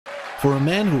For a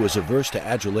man who was averse to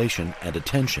adulation and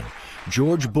attention,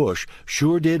 George Bush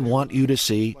sure did want you to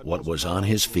see what was on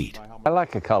his feet. I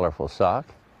like a colorful sock.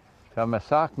 I'm a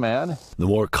sock man. The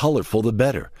more colorful, the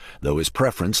better, though his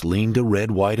preference leaned to red,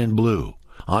 white, and blue.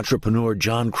 Entrepreneur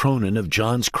John Cronin of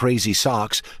John's Crazy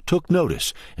Socks took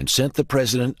notice and sent the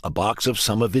president a box of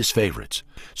some of his favorites.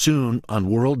 Soon,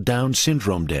 on World Down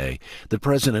Syndrome Day, the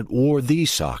president wore these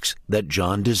socks that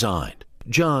John designed.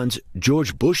 John's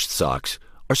George Bush socks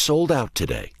are sold out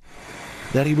today.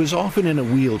 That he was often in a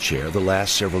wheelchair the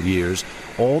last several years,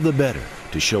 all the better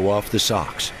to show off the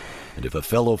socks. And if a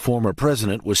fellow former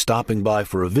president was stopping by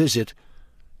for a visit,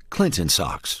 Clinton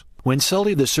socks. When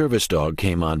Sully the service dog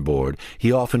came on board,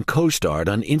 he often co-starred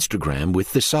on Instagram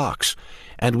with the socks,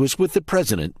 and was with the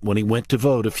president when he went to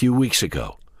vote a few weeks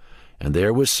ago. And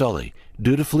there was Sully,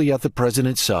 dutifully at the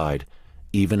president's side,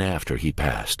 even after he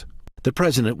passed. The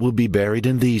president will be buried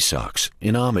in these socks,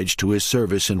 in homage to his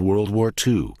service in World War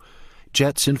II,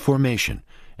 jets in formation,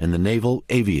 and the naval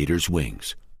aviator's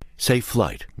wings. Safe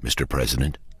flight, Mr.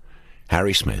 President.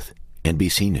 Harry Smith,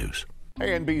 NBC News.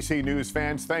 Hey, NBC News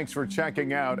fans, thanks for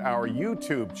checking out our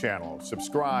YouTube channel.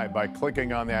 Subscribe by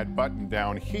clicking on that button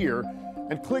down here,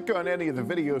 and click on any of the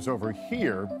videos over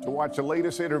here to watch the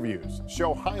latest interviews,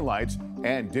 show highlights,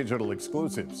 and digital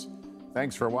exclusives.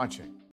 Thanks for watching.